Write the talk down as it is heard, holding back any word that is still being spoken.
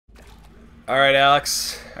All right,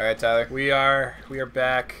 Alex. All right, Tyler. We are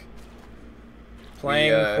back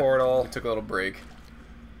playing Portal. We took a little break,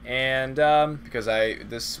 and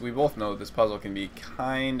because we both know this puzzle can be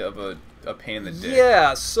kind of a pain in the dick.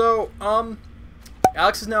 Yeah. So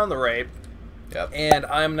Alex is now on the right. Yep. And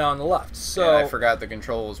I'm now on the left. So and I forgot the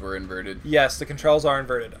controls were inverted. Yes, the controls are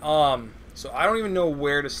inverted. So I don't even know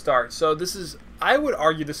where to start. So I would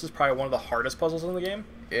argue this is probably one of the hardest puzzles in the game.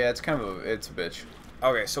 Yeah, it's kind of it's a bitch.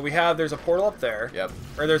 Okay, so there's a portal up there. Yep.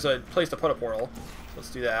 Or there's a place to put a portal. So let's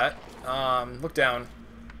do that. Look down.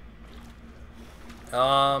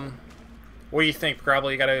 What do you think?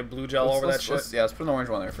 Probably got a blue gel over that shit? Yeah, let's put an orange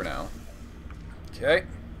one there for now. Okay.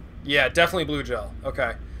 Yeah, definitely blue gel.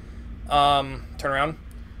 Okay. Turn around.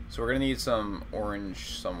 So we're going to need some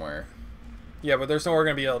orange somewhere. Yeah, but there's nowhere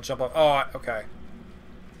going to be able to jump up. Oh, okay.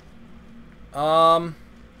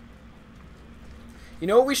 You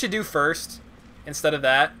know what we should do first? Instead of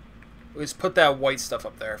that, is put that white stuff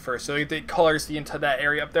up there first. So it colors into that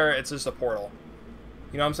area up there. It's just a portal.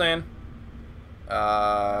 You know what I'm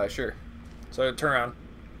saying? Sure. So turn around.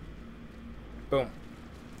 Boom.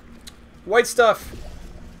 White stuff.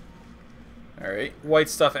 Alright. White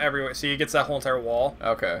stuff everywhere. So it gets that whole entire wall.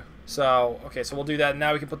 Okay. So, okay, so we'll do that.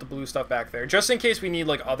 Now we can put the blue stuff back there. Just in case we need,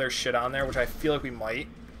 like, other shit on there, which I feel like we might.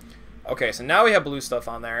 Okay, so now we have blue stuff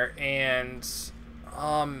on there. And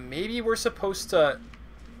maybe we're supposed to...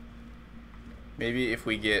 Maybe if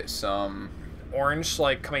we get some... orange,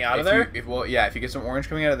 like, coming out of there? If you get some orange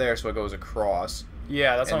coming out of there so it goes across.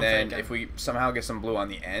 Yeah, that's what I'm thinking. And then if we somehow get some blue on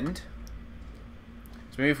the end.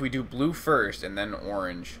 So maybe if we do blue first and then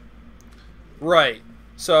orange. Right.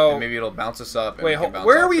 So... And maybe it'll bounce us up. And wait,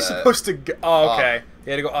 where are we supposed to go? Oh, okay. Up.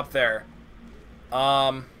 You had to go up there.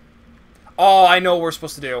 Oh, I know what we're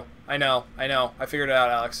supposed to do. I know. I figured it out,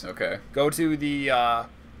 Alex. Okay. Go to the,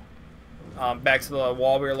 back to the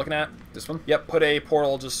wall we were looking at. This one? Yep, put a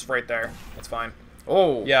portal just right there. That's fine.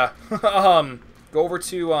 Oh. Yeah. Go over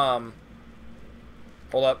to,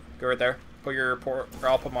 hold up. Go right there. Put your or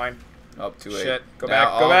I'll put mine. Up too late. Shit. Go now,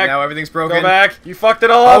 back. Go back. Now everything's broken. Go back. You fucked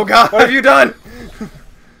it all up. Oh, God. What have you done?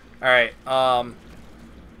 Alright,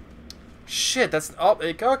 shit, that's... Oh,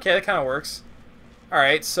 okay, that kind of works.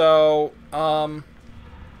 Alright, so,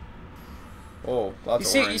 Oh, lots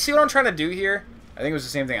of orange. You see what I'm trying to do here? I think it was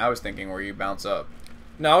the same thing I was thinking, where you bounce up.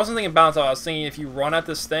 No, I wasn't thinking bounce up. I was thinking if you run at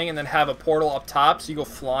this thing and then have a portal up top, so you go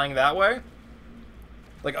flying that way.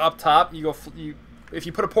 Like, up top, you go... if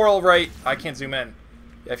you put a portal right... I can't zoom in.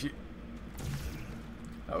 Yeah, if you...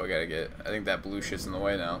 Oh, we gotta get... I think that blue shit's in the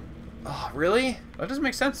way now. Oh, really? That doesn't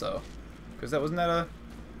make sense, though. Because wasn't that a...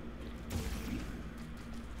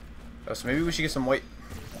 Oh, so maybe we should get some white...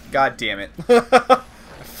 God damn it. I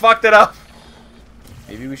fucked it up.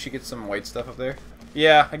 Maybe we should get some white stuff up there?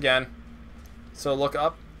 Yeah, again. So look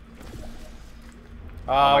up.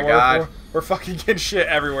 Oh my God. We're fucking getting shit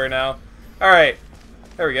everywhere now. Alright.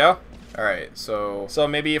 There we go. Alright, so... So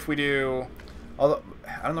maybe if we do... Although,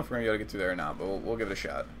 I don't know if we're going to be able to get through there or not, but we'll give it a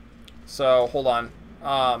shot. So, hold on.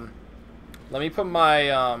 Let me put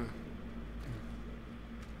my,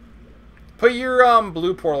 Put your,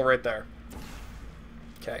 blue portal right there.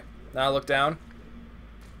 Okay. Now look down.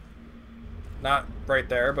 Not right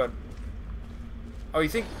there, but... Oh, you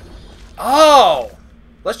think... Oh!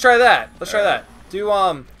 Let's try that. Let's try that. Do,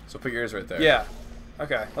 So put yours right there. Yeah.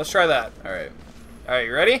 Okay, let's try that. Alright. Alright,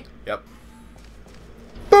 you ready? Yep.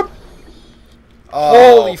 Boop!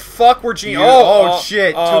 Oh. Holy fuck, we're genius. Oh,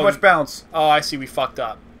 shit. Too much bounce. Oh, I see. We fucked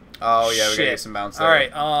up. Oh, yeah, we Shit. gotta get some bounce there.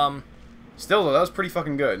 Alright, Still, though, that was pretty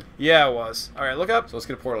fucking good. yeah, it was. Alright, look up. So let's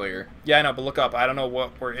get a portal here. Yeah, I know, but look up. I don't know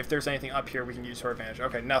if there's anything up here we can use to our advantage.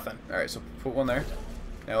 Okay, nothing. Alright, so put one there.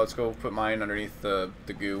 Now let's go put mine underneath the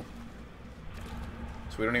goo.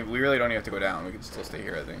 So we really don't even have to go down. We can still stay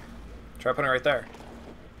here, I think. Try putting it right there.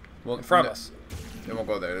 Well, In front of us. Then we'll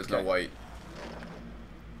go there. There's no Okay. white.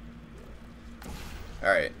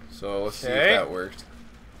 Alright, so let's see if Okay. that worked.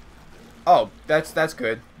 Oh, that's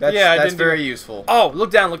good. That's, Yeah, I that's didn't do very it. useful. Oh,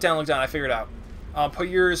 look down, look down, look down. I figured it out. Put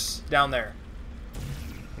yours down there.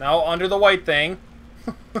 Now under the white thing.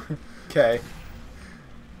 Okay.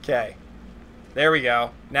 Okay. There we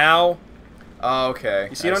go. Now, Oh, okay.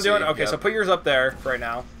 you see what I'm doing? Okay, Yep. so put yours up there right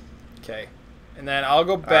now. Okay. And then I'll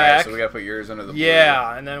go Alright, back. so we gotta put yours under the blue.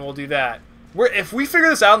 Yeah, and then we'll do that. If we figure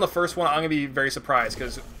this out in the first one, I'm going to be very surprised,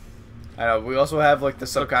 because... I know, we also have, like, the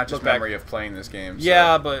subconscious look back. memory of playing this game. So.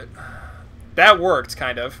 Yeah, but that worked,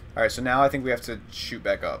 kind of. Alright, so now I think we have to shoot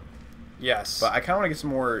back up. Yes. But I kind of want to get some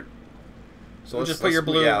more... So We'll just put your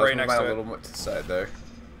blue right next to it. A little bit to the side there.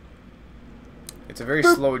 It's a very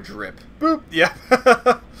slow drip. Boop. Yeah.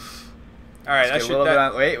 Alright, Just get a little bit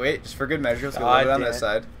on, wait, just for good measure. Let's get a little bit on that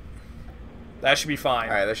side. That should be fine.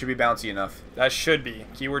 All right, that should be bouncy enough. That should be.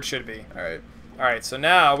 Keyword should be. All right. All right, so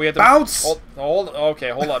now we have to bounce. Okay,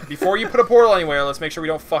 hold up. Before you put a portal anywhere, let's make sure we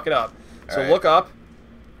don't fuck it up. So look up.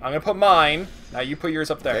 I'm gonna put mine. Now you put yours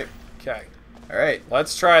up there. Okay. All right.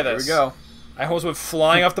 Let's try this. Here we go. I almost went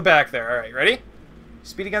flying off the back there. All right, ready?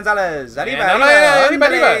 Speedy Gonzalez. Arriba,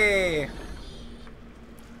 arriba.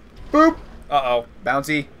 Boop. Uh-oh.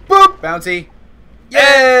 Bouncy. Boop. Bouncy.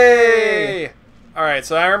 Yay! All right,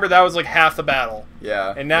 so I remember that was like half the battle.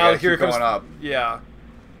 Yeah. And now here it comes. Going up. Yeah.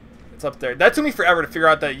 It's up there. That took me forever to figure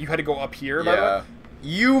out that you had to go up here. By the way.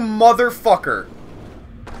 You motherfucker.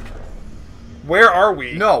 Where are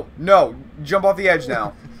we? No. Jump off the edge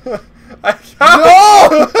now. No!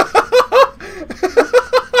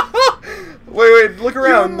 Wait, look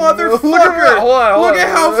around. You motherfucker! Look around. Hold on. Look at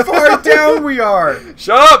how far down we are.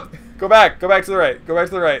 Shut up! Go back to the right. Go back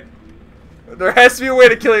to the right. There has to be a way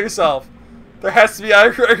to kill yourself. There has to be. I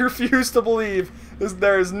refuse to believe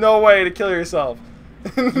there is no way to kill yourself.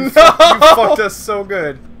 You fucked us so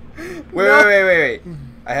good. Wait.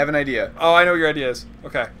 I have an idea. Oh, I know what your idea is.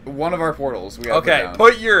 Okay. One of our portals. We gotta okay,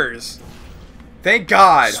 put yours. Thank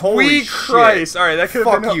God. Sweet Christ. All right, that could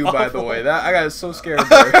have been Fuck you, awful. by the way. I got so scared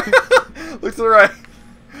there. Look to the right.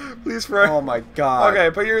 Please, Frank. Oh my God. Okay,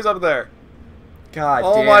 put yours up there. God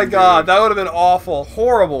damn, my God. That would have been awful.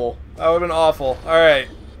 Horrible. That would have been awful. All right.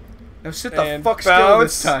 Now sit the fuck still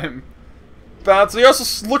this time. Bounce. You're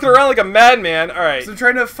also looking around like a madman. All right. So I'm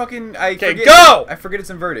trying to fucking... Okay, go! I forget it's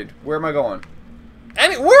inverted. Where am I going?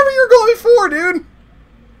 Wherever you're going before, dude.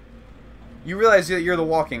 You realize that you're the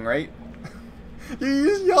walking, right? You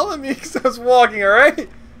just yelled at me because I was walking, alright?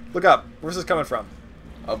 Look up. Where's this coming from?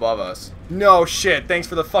 Above us. No shit. Thanks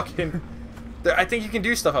for the fucking... I think you can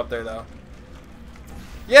do stuff up there, though.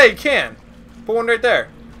 Yeah, you can. Put one right there.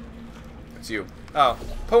 It's you. Oh.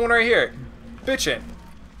 Put one right here. Bitchin'.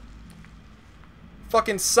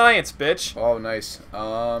 Fucking science, bitch. Oh, nice.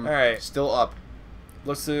 Alright. Still up.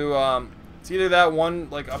 Let's do, it's either that one,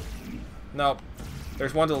 like, up... No.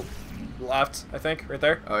 There's one to the left, I think, right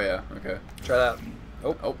there. Oh, yeah. Okay. Try that.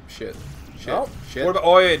 Oh, shit. Oh. Shit. What about,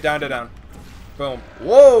 oh, yeah, down. Boom.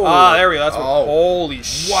 Whoa! Ah, there we go. That's what, holy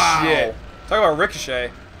wow. shit. Talk about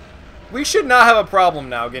ricochet. We should not have a problem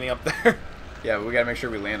now getting up there. Yeah, but we gotta make sure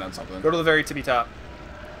we land on something. Go to the very tippy top.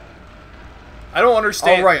 I don't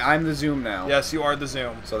understand. Oh, right. I'm the zoom now. Yes, you are the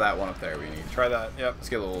zoom. So that one up there we need. Try that. Yep. Let's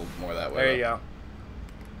get a little more that way. There you go.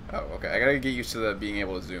 Oh, okay. I gotta get used to being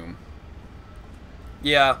able to zoom.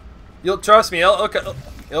 Yeah. You'll trust me. It'll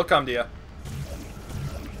come to you.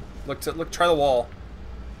 Look. Try the wall.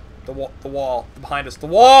 The wall behind us. The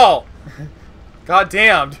wall. God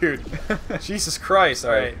damn, dude. Jesus Christ.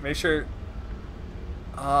 All right. Make sure.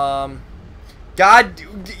 God,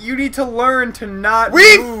 you need to learn to not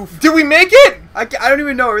move. Did we make it? I don't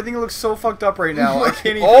even know. Everything looks so fucked up right now. I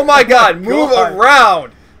can't even. Oh my God! Move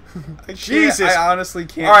around. Jesus. I honestly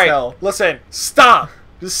can't tell. Listen. Stop.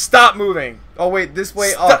 Just stop moving. Oh wait, this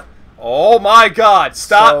way up. Oh my God!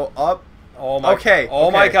 Stop. So up. Oh my. Okay. Oh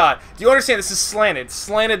my God! Do you understand? This is slanted. It's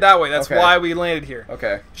slanted that way. That's why we landed here.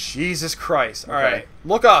 Okay. Jesus Christ! All right.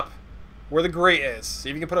 Look up where the grate is. See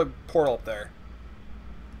if you can put a portal up there.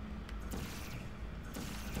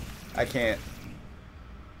 I can't.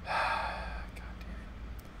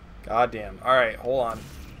 God damn. All right. Hold on.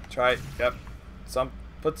 Try. Yep.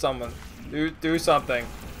 Put someone. Do something.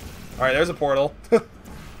 All right. There's a portal.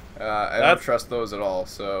 I don't trust those at all.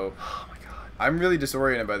 So. Oh my God. I'm really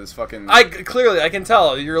disoriented by this fucking. Clearly I can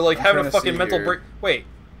tell you're like having a fucking mental break. Wait.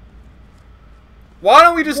 Why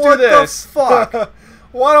don't we just do this? What the fuck?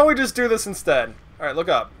 Why don't we just do this instead? All right. Look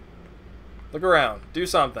up. Look around. Do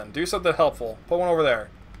something. Do something helpful. Put one over there.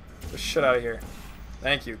 Get the shit out of here.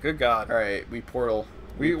 Thank you. Good God. All right. We portal.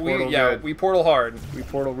 We portal hard. We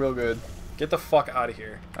portal real good. Get the fuck out of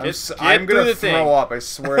here. I'm gonna throw up. I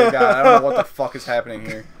swear to God. I don't know what the fuck is happening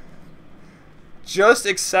here. Just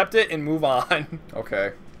accept it and move on.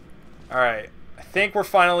 Okay. All right. I think we're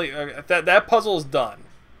finally that puzzle is done.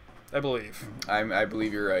 I believe. I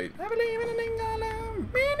believe you're right. I believe in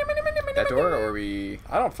That door, or we?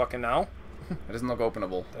 I don't fucking know. It doesn't look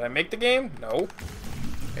openable. Did I make the game? No.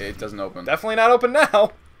 It doesn't open. Definitely not open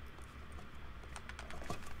now.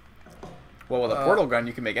 Well, with a portal gun,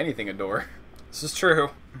 you can make anything a door. This is true.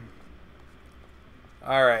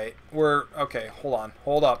 Alright, we're... Okay, hold on.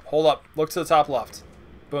 Hold up. Look to the top left.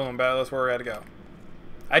 Boom, that's where we gotta go.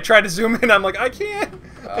 I tried to zoom in, I'm like, I can't.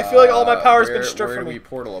 I feel like all my power's been stripped from me. Where do we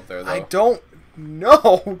portal up there, though? I don't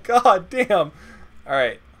know. God damn.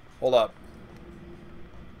 Alright, hold up.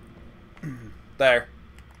 There.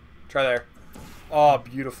 Try there. Oh,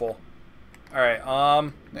 beautiful. Alright,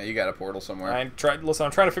 Now you got a portal somewhere. Listen,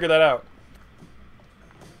 I'm trying to figure that out.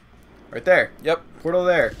 Right there. Yep. Portal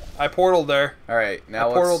there. I portaled there. All right, now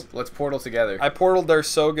let's portal together. I portaled there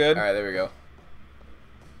so good. All right, there we go.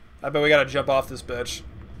 I bet we gotta jump off this bitch.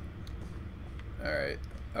 All right.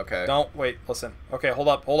 Okay. Don't wait. Listen. Okay, hold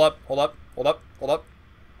up. Hold up. Hold up. Hold up. Hold up.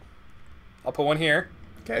 I'll put one here.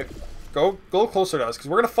 Okay. Go closer to us, because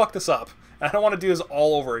we're gonna fuck this up. I don't want to do this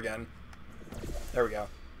all over again. There we go.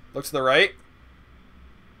 Look to the right.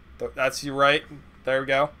 That's you right. There we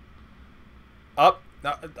go. Up.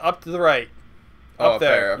 No, up to the right. Up there.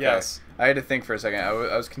 Fair, okay. Yes. I had to think for a second. I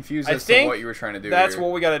was confused I as to think what you were trying to do. That's here.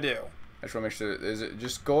 what we gotta do. I just want to make sure. Is it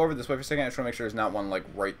just go over this way for a second? I just want to make sure there's not one like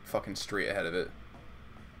right fucking straight ahead of it.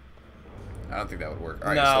 I don't think that would work. All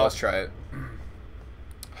right, No. so let's try it.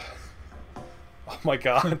 Oh my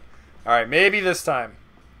god. All right, maybe this time.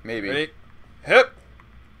 Maybe. Ready? Hip.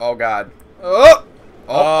 Oh god. Oh.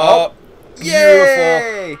 Oh. Beautiful.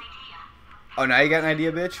 Yay! Oh, now you got an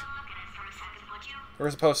idea, bitch?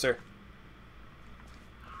 Where's the poster?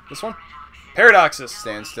 This one? Paradoxes.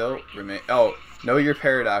 Stand still, remain... Oh, know your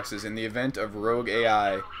paradoxes. In the event of rogue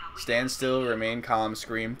AI, stand still, remain calm,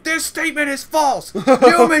 scream, "This statement is false!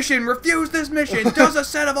 New mission! Refuse this mission! Does a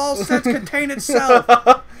set of all sets contain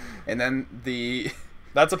itself?" And then the...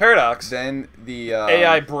 That's a paradox. Then the...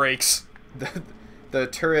 AI breaks. The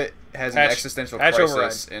turret has Hatch- an existential hatch crisis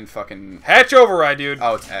override. and fucking... Hatch override, dude.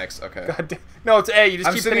 Oh, it's X. Okay. God damn. No, it's A. You just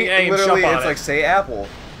I'm keep sitting... hitting A and Literally, jump on it's it. like, say apple.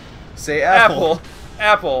 Say apple. Apple.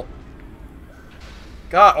 Apple.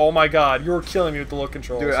 God, oh my god, you were killing me with the look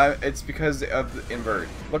controls. Dude, it's because of the invert.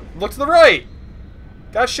 Look to the right.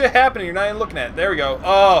 Got shit happening. You're not even looking at it. There we go.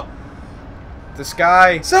 Oh, The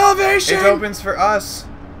sky. salvation. It opens for us.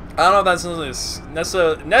 I don't know if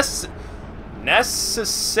that's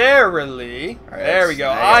necessarily. All right, There we go.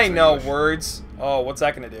 now you got I some know English. words. Oh, what's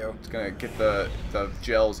that gonna do? It's gonna get the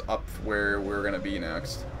gels up where we're gonna be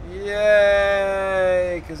next.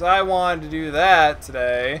 Yay! Because I wanted to do that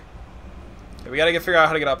today. Okay, we gotta figure out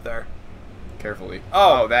how to get up there. Carefully.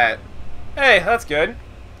 Oh. That. Hey, that's good.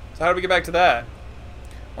 So how do we get back to that?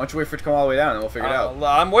 Why don't you wait for it to come all the way down and we'll figure it out?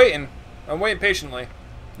 I'm waiting. I'm waiting patiently.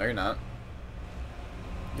 No, you're not.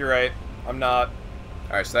 You're right. I'm not.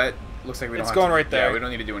 All right, so that looks like we don't. It's have going to, right there. Yeah, we don't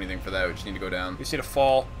need to do anything for that. We just need to go down. We just need to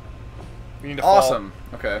fall. We need to Awesome.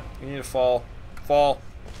 Okay. fall. We need to fall. Fall.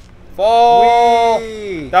 Fall!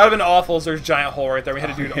 Whee! That would have been awful as there's a giant hole right there. We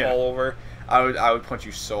had to do it yeah. all over. I would punch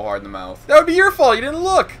you so hard in the mouth. That would be your fault. You didn't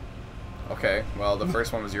look. Okay. Well, the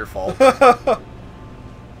first one was your fault.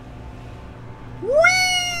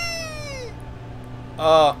 Whee!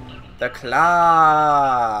 The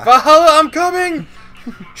claw. Valhalla, I'm coming!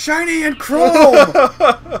 Shiny and chrome.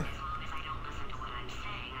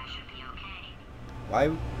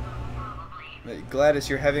 Why? Gladys,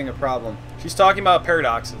 you're having a problem. She's talking about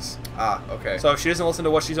paradoxes. Ah, okay. So if she doesn't listen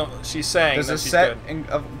to what she's saying, Does then a she's set, good.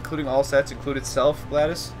 including all sets, include itself,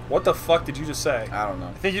 Gladys? What the fuck did you just say? I don't know.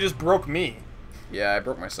 I think you just broke me. Yeah, I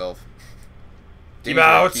broke myself. Keep Danger,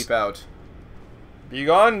 out. Keep out. Be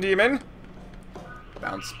gone, demon.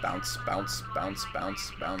 Bounce, bounce, bounce, bounce,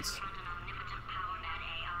 bounce, bounce.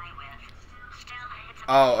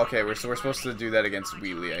 Oh, okay. We're supposed to do that against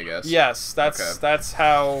Wheatley, I guess. Yes, that's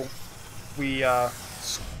how we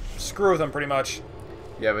screw with him pretty much.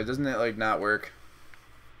 Yeah, but doesn't it like not work?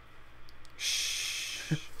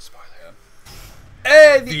 Shh. Spoiler.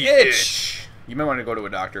 Hey, the itch. You might want to go to a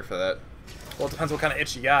doctor for that. Well, it depends what kind of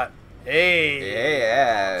itch you got. Hey.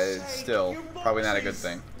 Yeah, it's still probably not a good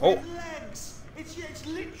thing. Oh. It's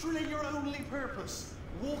literally your only purpose.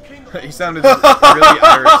 Walking. He sounded really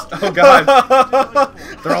Irish. Oh god.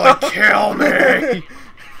 They're all like, kill me.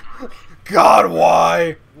 God,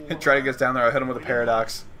 why? Try to get us down there. I'll hit him with a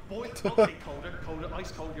paradox. colder,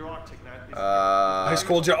 ice cold. You're Arctic now. Ice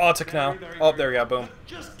cold, you're Arctic now. Oh, there we go. Boom.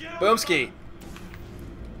 Boomski.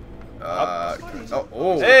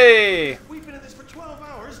 Oh. Hey. We've been at this for 12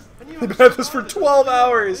 hours, and you We've been at this for 12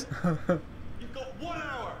 hours. You've got 1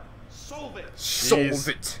 hour. Solve it. Solve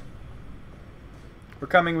it. We're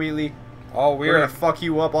coming, Wheatley. Oh, We're gonna fuck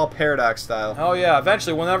you up all paradox style. Oh yeah,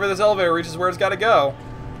 eventually, whenever this elevator reaches where it's got to go,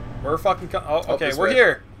 we're fucking. Oh, okay, this we're way.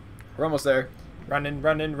 here. We're almost there. Running.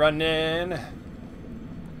 Batman.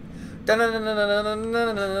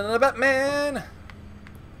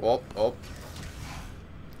 Oh.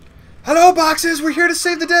 Hello, boxes. We're here to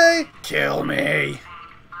save the day. Kill me.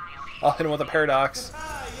 I'll hit him with a paradox.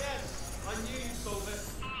 Ah, yes. I knew you'd solve it.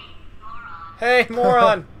 Hey,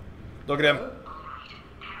 moron. Look at him.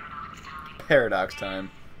 Paradox time.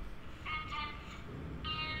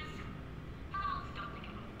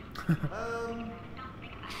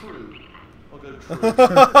 True. I'll go true.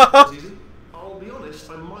 That's easy. I'll be honest,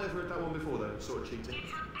 I might have heard that one before though. Sort of cheating.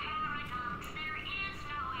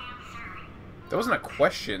 That wasn't a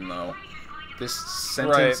question, though. This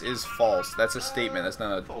sentence is false. That's a statement. That's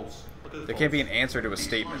not a... False. Look at There false. can't be an answer to a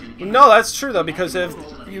statement. No, that's true though, because if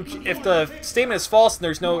the statement is false and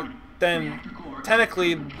there's no, then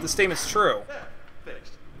technically the statement's true. Yeah,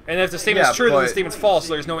 fixed. And if the statement's Yeah, true, then the but- statement's false.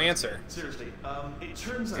 So there's no answer. Seriously, it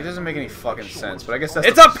turns out... It doesn't make any fucking sense, but I guess that's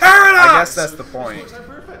It's a paradox. I guess that's the point. Looks like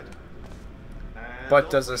perfect. But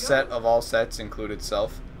does a set of all sets include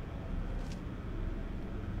itself?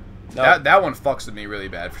 No. That one fucks with me really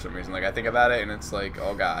bad for some reason. Like, I think about it and it's like,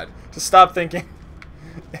 oh god. Just stop thinking.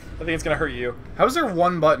 I think it's gonna hurt you. How is there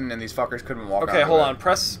one button and these fuckers couldn't walk Okay, onto hold it? on.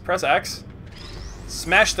 Press X.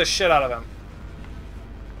 Smash the shit out of him.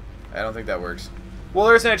 I don't think that works. Well,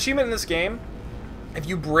 there's an achievement in this game if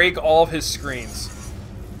you break all of his screens.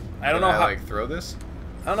 I don't know Can how. like, throw this?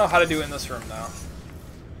 I don't know how to do it in this room though.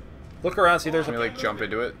 Look around, see there's Can a we, like, jump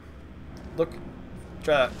into it? look.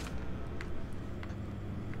 Try that.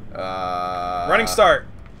 Uh... Running start.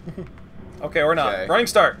 Okay, or not. Okay. Running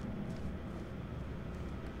start.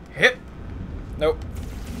 Hit! Nope.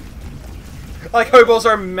 I like how we both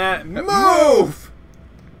are move!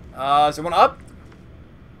 Is there one up?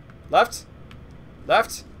 Left?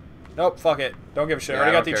 Left? Nope, fuck it. Don't give a shit. I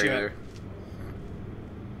already got the achievement.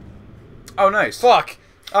 Oh, nice. Fuck!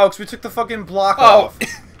 Oh, because we took the fucking block Oh! off.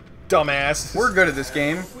 Dumbass. We're good at this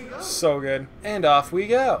game. So good. And off we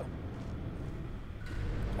go.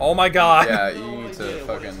 Oh my god. Yeah, you need to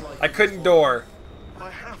fucking... I couldn't door. I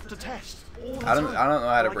have to test. All the I don't time. know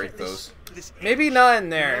how to I break get those. this Maybe not in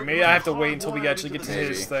there. Maybe I have to wait until we actually get to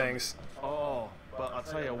his Maybe. things. Oh, but I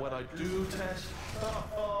tell you, when I do test,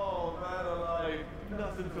 oh man alive,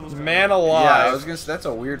 nothing feels better. Man alive. Yeah, I was gonna say, that's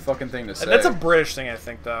a weird fucking thing to say. That's a British thing, I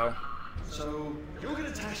think, though. So you're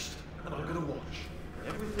gonna test, and I'm gonna watch.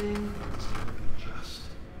 Everything just.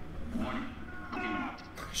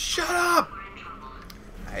 Shut up!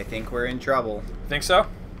 I think we're in trouble. Think so?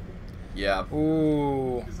 Yeah.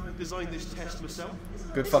 Ooh. Designed this test myself.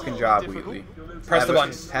 Good fucking job, Difficult. Wheatley. Press Have the a-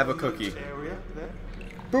 button. Have a cookie. Area there.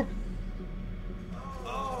 Boop.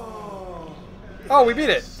 Oh. Oh, we beat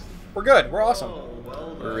it. We're good. We're awesome.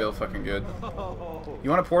 Well We're real fucking good. done. You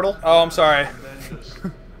want a portal? Oh, I'm sorry. Tremendous.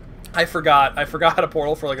 I forgot. I forgot how to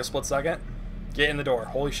portal for like a split second. Get in the door.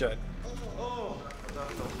 Holy shit. Oh, that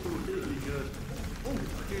felt really good. Oh,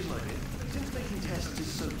 here's an idea. Since making tests is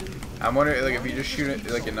so difficult, I'm wondering, like, if you just shoot it,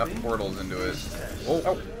 like enough portals into it.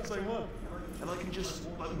 Oh, same one. And I can just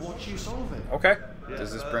like watch you solve it. okay.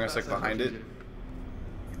 Does this bring us like behind it?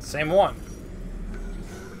 Same one.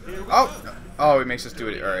 Oh, oh, it makes us do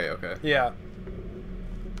it. All right, okay. Yeah.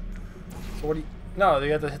 So what do you... No,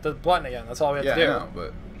 you have to hit the button again. That's all we have Yeah, to I do. know,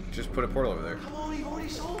 but just put a portal over there. Come on, you've already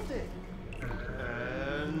solved it.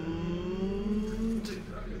 And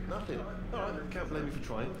nothing. Alright, can't blame you for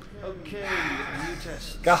trying. Okay, new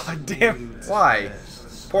test. God damn it. Why?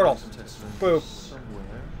 Portal. Boop.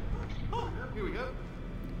 Somewhere. Oh, here we go.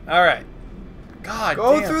 Alright. God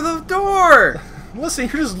Go damn. through the door. Listen,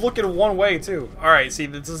 you're just looking one way, too. Alright, see,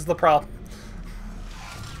 this is the problem.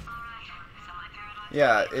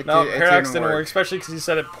 Yeah, it, No, it paradox didn't didn't work, especially because you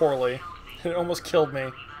said it poorly. It almost killed me.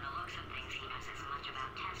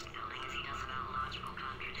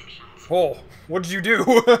 Oh, what did you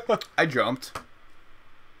do? I jumped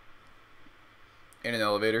in an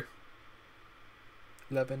elevator.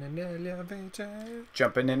 Living in an elevator.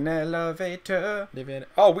 Jumping in an elevator. Living.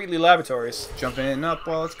 Oh, Wheatley Laboratories. Jumping up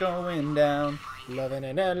while it's going down. Living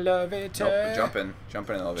in an elevator. Nope, jumping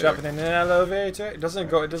in an elevator. Jumping in an elevator. It doesn't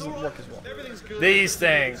go. It doesn't work as well. Everything's good. These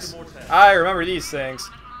things. I remember these things.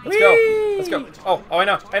 Let's go. Let's go. Oh, I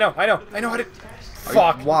know. I know how to.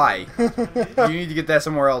 Fuck. Why? You need to get that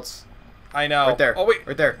somewhere else. I know. Right there. Oh wait.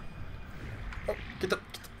 Right there. Oh,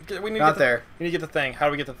 we need to Not get the, there. We need to get the thing. How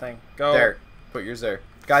do we get the thing? Go. There. Put yours there.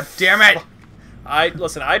 God damn it!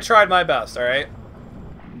 Listen. I tried my best. All right.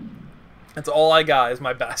 That's all I got is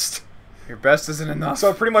my best. Your best isn't enough.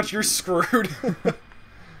 So pretty much you're screwed. All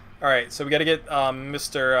right. So we got to get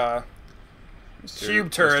Mr. Cube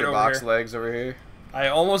turret Mr. over Box here. legs over here. I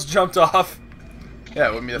almost jumped off. Yeah,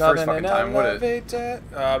 it wouldn't be the first fucking time, would it? We need to.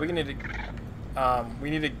 We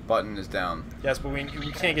need to. Button is down. Yes, but we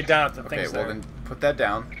can't get down at the Okay, things well there. then put that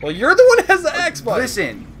down. Well, you're the one that has the X button.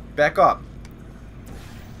 Listen, back up.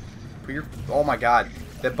 Put your. Oh my god,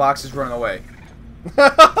 that box is running away.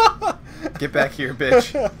 Get back here,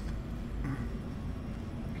 bitch.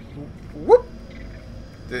 Whoop.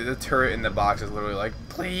 The turret in the box is literally like,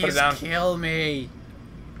 please down. kill me.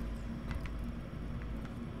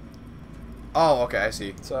 Oh, okay, I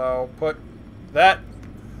see. So put that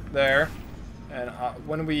there, and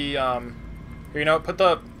when we you know, put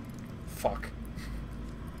the fuck.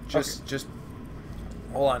 Just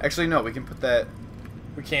Hold on. Actually, no. We can put that.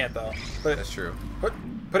 We can't though. Put it. That's true.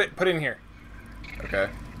 Put it in here. Okay.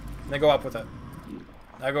 Then go up with it.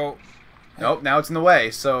 Now go. Nope. Now it's in the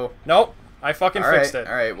way. So. Nope. I fucking fixed it.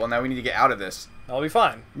 All right. Well, now we need to get out of this. I'll be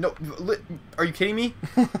fine. No. Are you kidding me?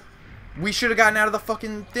 We should have gotten out of the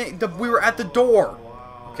fucking thing. We were at the door.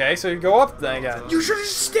 Okay, so you go up then again. You should have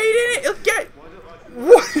just stayed in it. Get.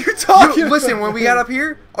 What are you talking about? Listen, when we got up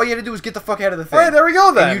here, all you had to do was get the fuck out of the thing. All right, there we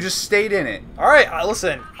go then. And you just stayed in it. All right,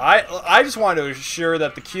 listen. I just wanted to ensure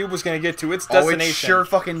that the cube was going to get to its destination. Oh, it sure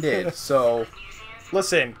fucking did. So,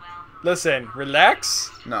 listen, relax.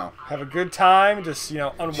 No. Have a good time. Just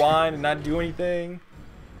unwind and not do anything.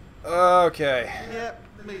 Okay. Yeah,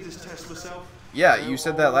 made this test myself. Yeah, you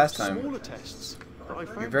said that last time. Smaller tests.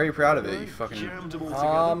 You're very proud of it. You fucking. Jammed them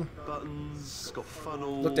all together. Buttons, got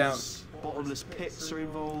funnels. Look down. Bottomless pits are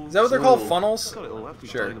involved. Is that what they're called? Funnels? Got it all. Absolute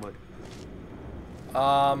Sure. dynamite.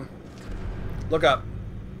 Look up.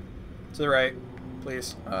 To the right,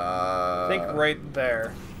 please. I think right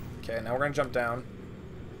there. Okay, now we're gonna jump down.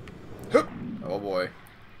 Oh boy.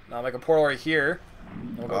 Now I'll make a portal right here.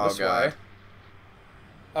 And we'll go this God. way.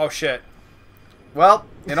 Oh shit. Well,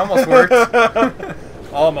 it almost worked.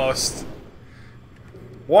 Almost.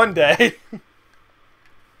 One day.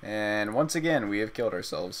 And once again, we have killed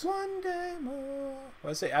ourselves. One day more. What did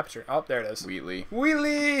I say? Aperture. Oh, there it is. Wheatley.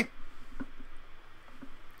 Wheatley!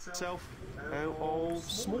 Self out of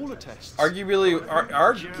smaller tests. Arguably,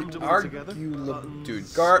 Jammed them all together.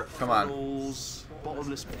 Dude, Gar- come on. Funnels,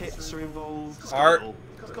 bottomless pits are involved. It's Ar- got it all.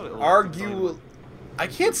 It's got it all. Argue. I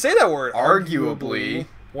can't say that word. Arguably.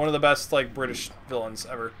 One of the best, British villains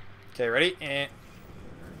ever. Okay, ready?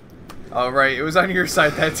 Oh, right. It was on your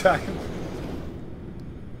side that time.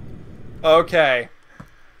 Okay.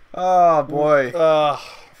 Oh, boy.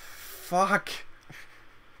 Fuck.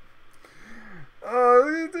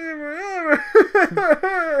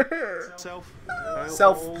 Self out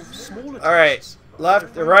Self. of smaller All right. tests.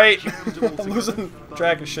 Left, right. Jammed them all I'm together. losing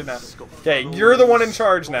track of shit now. It's got Okay, funnels, you're the one in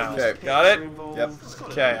charge now. Okay. Got it? Yep.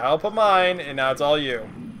 Okay, I'll put mine, and now it's all you.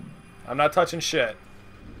 I'm not touching shit.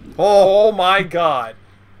 Oh. Oh my god.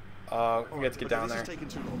 We have to get down there.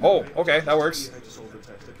 Oh, okay, that works.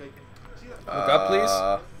 Look up, please.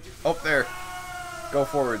 Oh, there. Go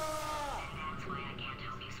forward.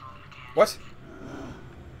 What?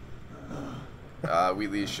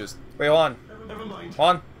 Wheatley's just. Wait, hold on. Hold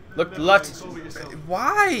on. Look left.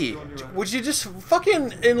 Why? Would you just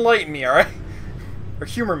fucking enlighten me, alright? Or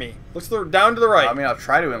humor me. Look down to the right. I mean, I'll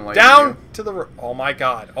try to enlighten Down you. to the right. Oh my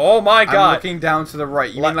god. Oh my god. I'm looking down to the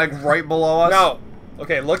right. You mean like right below us? No.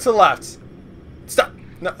 Okay, look to the left. Stop.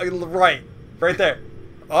 No, right. Right there.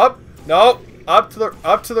 Up. No. Up to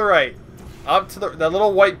the right. Up to that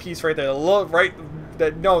little white piece right there. The little right.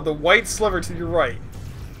 The white sliver to your right.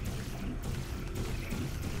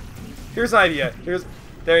 Here's an idea.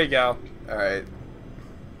 There you go. All right.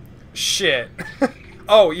 Shit.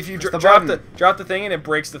 Oh, if you drop the thing and it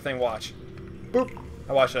breaks the thing. Watch. Boop.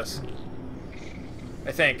 Now watch this.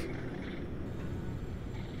 I think.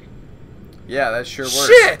 Yeah, that sure works.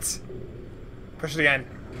 Shit! Push it again.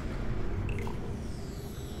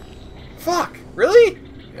 Fuck. Really?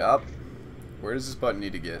 Yep. Where does this button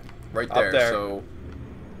need to get? Right Up there. there. So.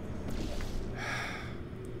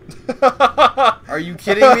 Are you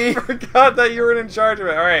kidding me? I forgot that you were in charge of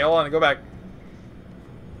it. All right, hold on. Go back.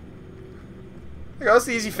 There you go. That's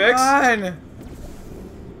the easy fix. Come on.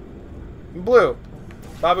 Blue.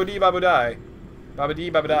 Babu dee, babu die. Babu dee,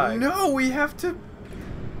 babu die. No, we have to.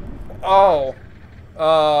 Oh.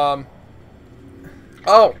 Oh,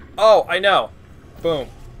 I know. Boom.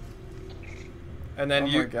 And then Oh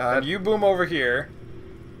my God. you boom over here.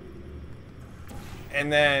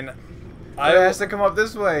 And then It has to come up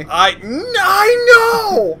this way. I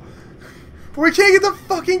know! We can't get the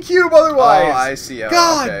fucking cube otherwise. Oh, I see. Oh,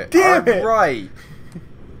 God okay. damn it. Right.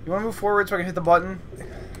 You want to move forward so I can hit the button?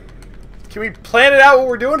 Can we plan it out what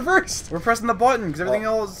we're doing first? We're pressing the button because everything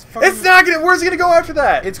else. Fucking, It's not gonna. Where's it gonna go after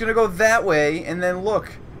that? It's gonna go that way, and then look,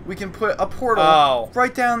 we can put a portal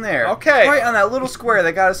right down there. Okay. Right on that little square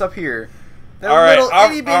that got us up here. That All right. little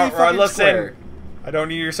itty bitty fucking listen. square. I don't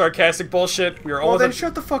need your sarcastic bullshit. We are Well, almost. then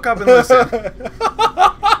shut the fuck up and listen.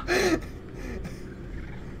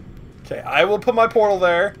 Okay, I will put my portal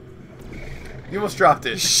there. You almost dropped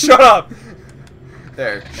it. Shut up.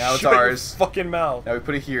 There. Now it's Shut your ours. fucking mouth. Now we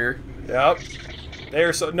put it here. Yep.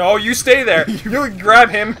 There. So no, you stay there. You grab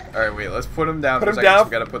him. All right, wait. Let's put him down. Put for him a second. down.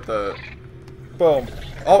 We gotta put the. Boom.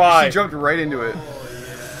 Oh, Bye. she jumped right into it.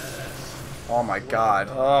 Oh my god.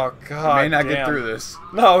 Oh god. We may not damn. get through this.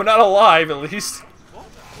 No, not alive at least.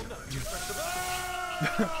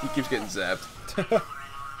 He keeps getting zapped.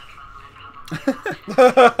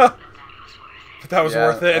 But that was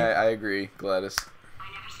worth it. I agree, Gladys.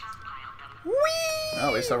 Whee! Well,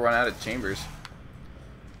 at least I'll run out of chambers.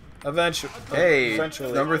 Eventually. Hey,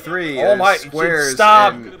 Eventually. number 3. Oh my! Squares.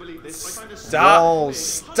 Stop! And Stop! walls.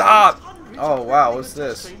 Stop! Oh wow, what's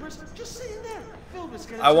this?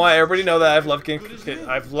 I want everybody to know that I've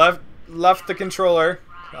left the controller.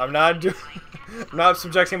 I'm not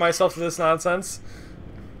subjecting myself to this nonsense.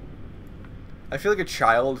 I feel like a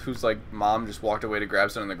child whose like mom just walked away to grab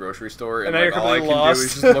something in the grocery store, and now like, you're all I completely can lost. do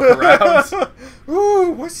is just look around.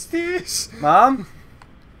 Ooh, what's this? Mom,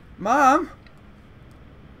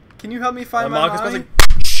 can you help me find my mom mommy? like,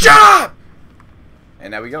 shut up!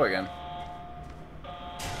 And now we go again.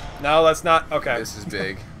 No, that's not okay. This is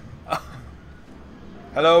big.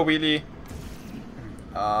 Hello, Wheatley.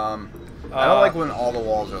 I don't like when all the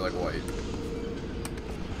walls are like white.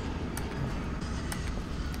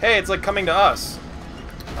 Hey, it's like coming to us.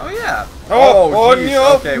 Oh yeah. Oh, geez.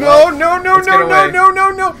 no, Okay, no, well, no, no, let's no, get no, away. no, no,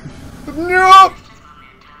 no, no.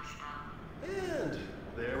 And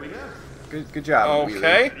there we go. Good job.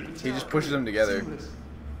 Okay. Wheatley. He just pushes them together.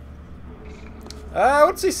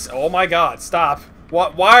 What's he? Oh my God! Stop.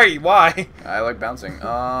 What? Why? Why? I like bouncing.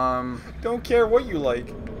 Don't care what you like.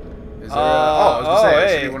 Is there? I was gonna say there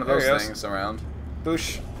should hey, be one of there those he goes. things around.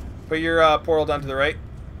 Boosh. Put your portal down to the right.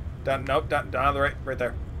 Nope. Down to the right. Right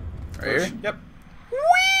there. Right Boosh. here. Yep.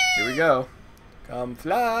 Here we go. Come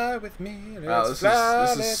fly with me. Wow, Let's fly,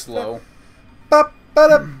 this is let's slow. fly.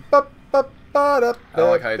 I don't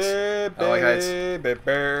like heights. I don't like heights. I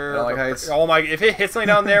don't like heights. Oh my! If it hits me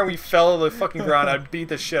down there, and we fell to the fucking ground. I'd beat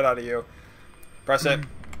the shit out of you. Press it.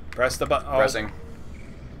 Press the button. Oh. Pressing.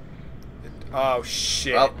 Oh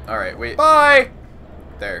shit. Well, all right. Wait. Bye.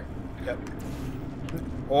 There. Yep.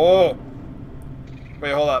 Oh.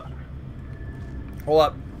 Wait, hold up. Hold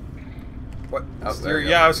up. What? Oh, there we go.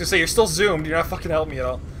 Yeah, I was gonna say you're still zoomed. You're not fucking helping me at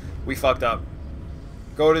all. We fucked up.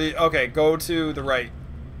 Go to the. Okay, go to the right.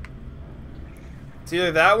 It's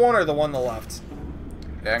either that one or the one on the left.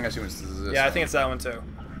 Yeah, I'm gonna assume it's this. Yeah, I think it's that one too.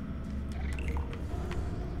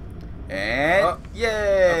 And yay!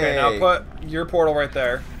 Okay, now put your portal right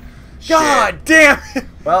there. Shit. God damn it!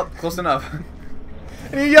 Well, close enough.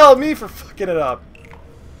 And you yell at me for fucking it up.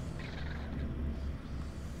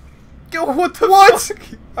 Yo, what the What? fuck?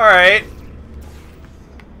 Alright.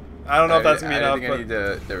 I don't know if that's gonna be I enough, think I but need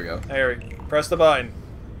to. There we go. there we go. Press the button.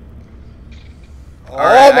 Oh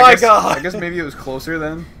Alright, my god! I guess maybe it was closer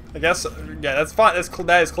then. I guess, yeah, that's fine.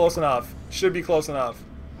 That is close enough. Should be close enough.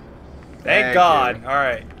 Thank Thank God. you.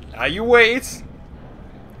 Alright. Now you wait.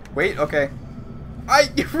 Wait, okay. I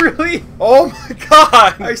really? Oh my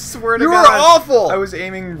god! I swear to You God. were awful! I was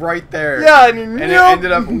aiming right there. Yeah, and you And it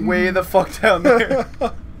ended up way the fuck down there.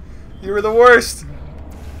 You were the worst.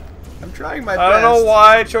 I'm trying my best. I don't know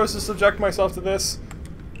why I chose to subject myself to this.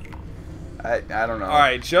 I don't know.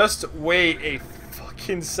 Alright, just wait a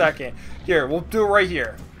fucking second. Here, we'll do it right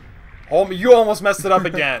here. Oh, you almost messed it up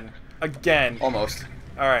again. Again. Almost.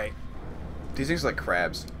 Alright. These things are like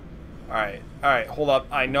crabs. Alright. Alright, hold up.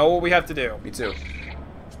 I know what we have to do. Me too.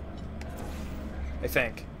 I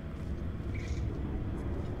think.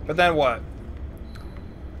 But then what?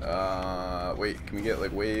 Wait, can we get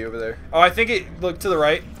like way over there? Oh, I think it... Look to the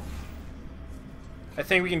right. I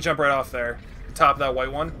think we can jump right off there. The top of that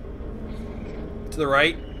white one. To the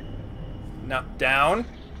right. Not down.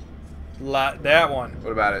 That one.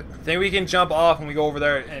 What about it? I think we can jump off when we go over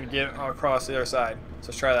there and get across the other side. So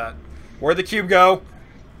let's try that. Where'd the cube go?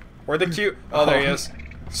 Where'd the cube... Oh, there he is.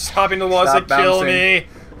 Stopping the walls Stop that kill bouncing. me.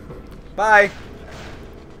 Bye.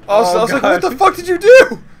 Oh, so I was like, what the fuck did you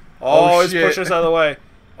do? Oh, he's shit. pushing us out of the way.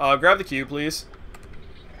 Grab the cube, please.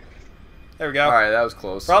 There we go. Alright, that was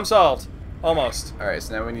close. Problem solved. Almost. Alright,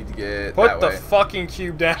 so now we need to get Put that the way. fucking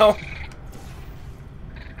cube down.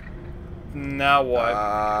 Now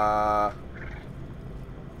what?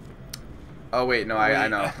 Oh wait, no, I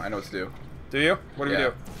know. I know what to do. Do you? What do we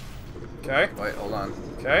Yeah. do? Okay. Wait, hold on.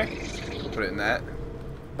 Okay. Put it in that.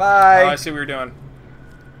 Oh, Bye. I see what you're doing.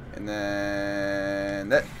 And then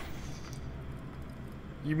that.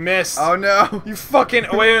 You missed. Oh no. You fucking...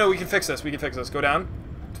 Oh, wait, we can fix this. We can fix this. Go down.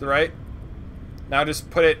 To the right. Now just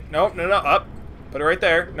put it... No, up. Put it right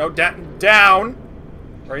there. No, down.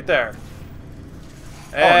 Right there.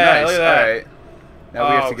 Oh, nice. Look at that. Alright. Now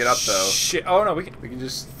we have to get up though. Shit. Oh, no, we can... We can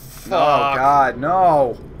just. Fuck. No, God,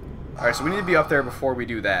 no. Alright, so we need to be up there before we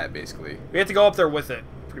do that, basically. We have to go up there with it,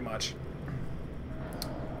 pretty much.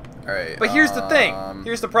 Alright. But here's the thing.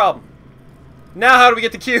 Here's the problem. Now how do we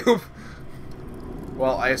get the cube?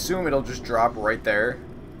 Well, I assume it'll just drop right there.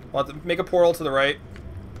 We'll have to make a portal to the right.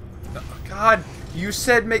 Oh, God. You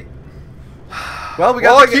said make. Well, we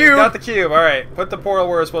got the cube. Got the cube. All right. Put the portal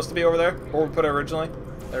where it's supposed to be over there, or we put it originally.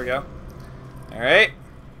 There we go. All right.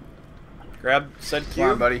 Grab said cube.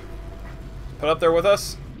 Come on, buddy. Put it up there with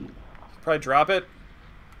us. Probably drop it.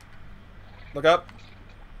 Look up.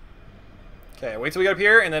 Okay. Wait till we get up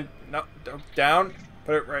here, and then no, down.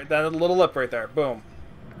 Put it right down the little lip right there. Boom.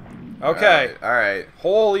 Okay. All right.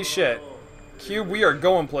 Holy shit. Cube, we are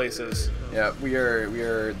going places. Yeah, we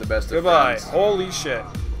are the best of Goodbye. friends. Holy shit.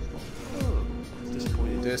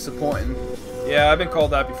 Disappointing. Yeah, I've been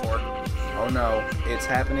called that before. Oh no, it's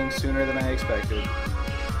happening sooner than I expected.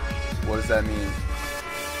 What does that mean?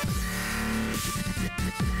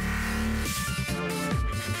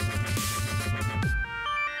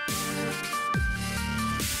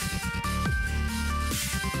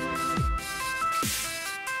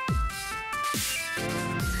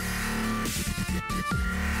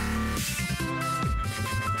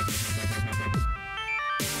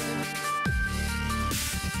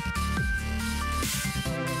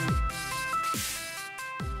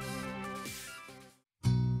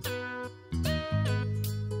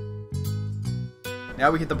 Now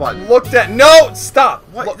we hit the button. Looked at. No! Stop!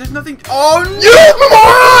 What? Look. There's nothing. Oh, you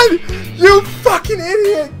moron! You fucking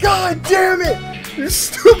idiot! God damn it! You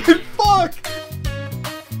stupid fuck!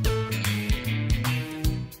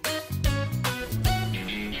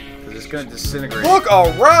 It's gonna disintegrate. Look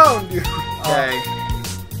around you! Okay.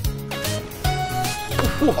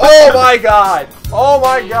 Oh my god! Oh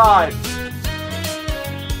my god!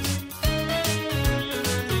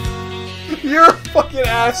 You're a fucking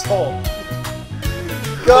asshole!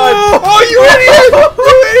 God! Oh, you idiot!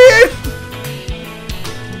 You idiot!